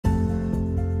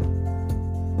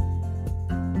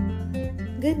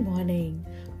Good morning.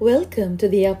 Welcome to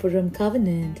the Upper Room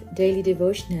Covenant Daily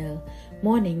Devotional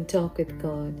Morning Talk with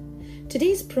God.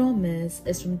 Today's promise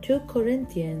is from 2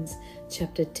 Corinthians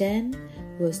chapter 10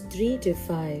 verse 3 to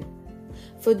 5.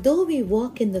 For though we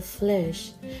walk in the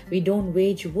flesh, we don't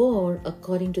wage war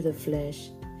according to the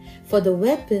flesh. For the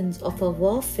weapons of our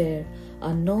warfare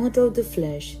are not of the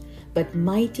flesh, but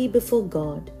mighty before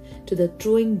God, to the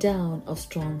throwing down of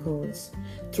strongholds,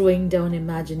 throwing down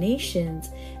imaginations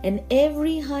and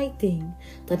every high thing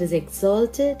that is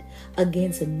exalted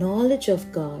against the knowledge of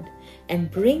God,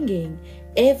 and bringing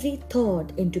every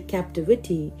thought into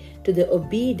captivity to the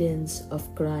obedience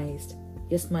of Christ.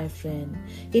 Yes, my friend.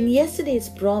 In yesterday's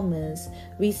promise,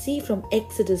 we see from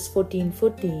Exodus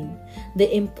 14:14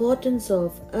 the importance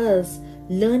of us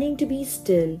learning to be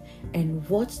still and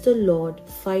watch the Lord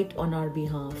fight on our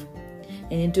behalf.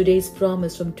 And in today's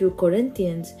promise from 2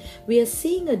 Corinthians, we are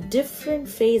seeing a different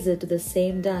facet to the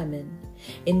same diamond.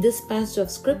 In this passage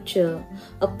of scripture,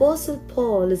 Apostle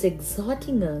Paul is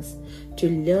exhorting us to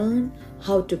learn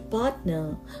how to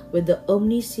partner with the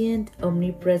omniscient,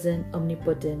 omnipresent,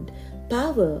 omnipotent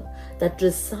power that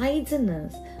resides in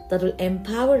us, that will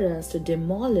empower us to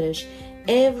demolish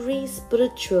every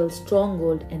spiritual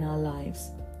stronghold in our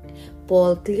lives.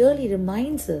 Paul clearly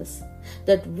reminds us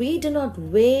that we do not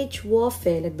wage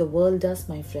warfare like the world does,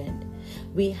 my friend.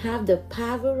 We have the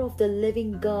power of the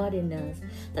living God in us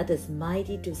that is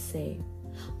mighty to save.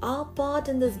 Our part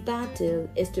in this battle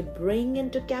is to bring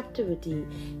into captivity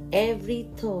every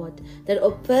thought that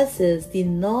oppresses the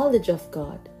knowledge of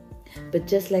God. But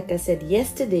just like I said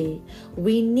yesterday,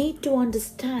 we need to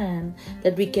understand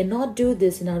that we cannot do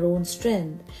this in our own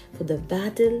strength, for the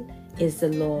battle is the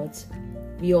Lord's.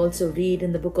 We also read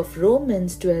in the book of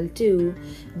Romans 12:2,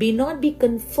 "Be not be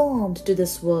conformed to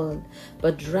this world,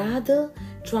 but rather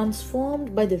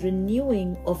transformed by the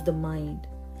renewing of the mind."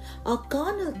 Our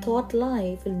carnal thought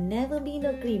life will never be in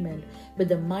agreement with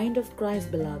the mind of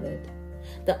Christ, beloved.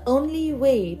 The only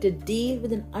way to deal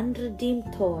with an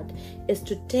unredeemed thought is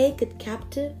to take it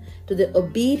captive to the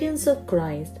obedience of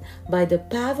Christ by the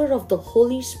power of the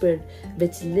Holy Spirit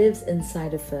which lives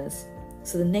inside of us.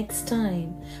 So the next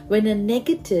time when a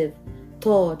negative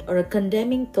thought or a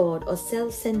condemning thought or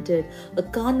self-centered, a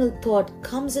carnal thought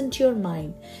comes into your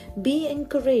mind, be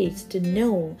encouraged to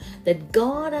know that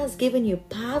God has given you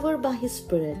power by His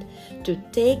Spirit to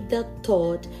take that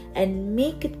thought and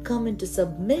make it come into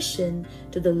submission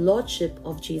to the Lordship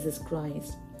of Jesus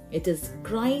Christ. It is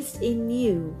Christ in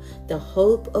you, the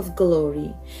hope of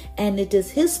glory, and it is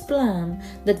His plan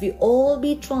that we all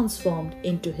be transformed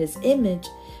into His image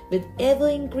with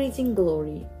ever-increasing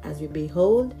glory as we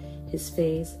behold His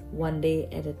face one day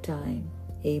at a time.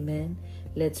 Amen.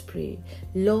 Let's pray.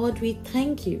 Lord, we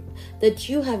thank you that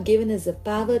you have given us the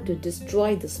power to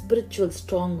destroy the spiritual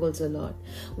strongholds, O Lord.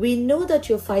 We know that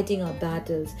you're fighting our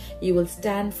battles. You will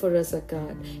stand for us, O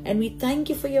God. And we thank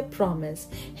you for your promise.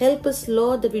 Help us,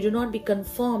 Lord, that we do not be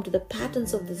conformed to the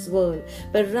patterns of this world,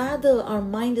 but rather our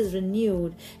mind is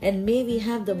renewed, and may we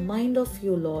have the mind of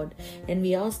you, Lord. And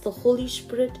we ask the Holy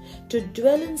Spirit to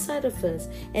dwell inside of us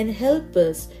and help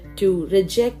us to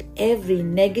reject every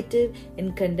negative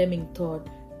and condemning thought.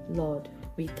 Lord,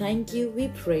 we thank you, we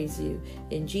praise you.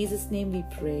 In Jesus' name we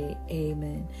pray.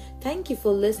 Amen. Thank you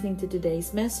for listening to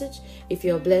today's message. If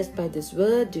you are blessed by this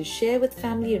word, do share with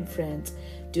family and friends.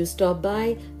 Do stop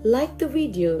by, like the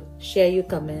video, share your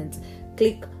comments,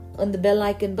 click on the bell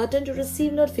icon button to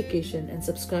receive notification, and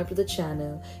subscribe to the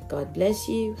channel. God bless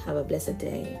you. Have a blessed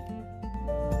day.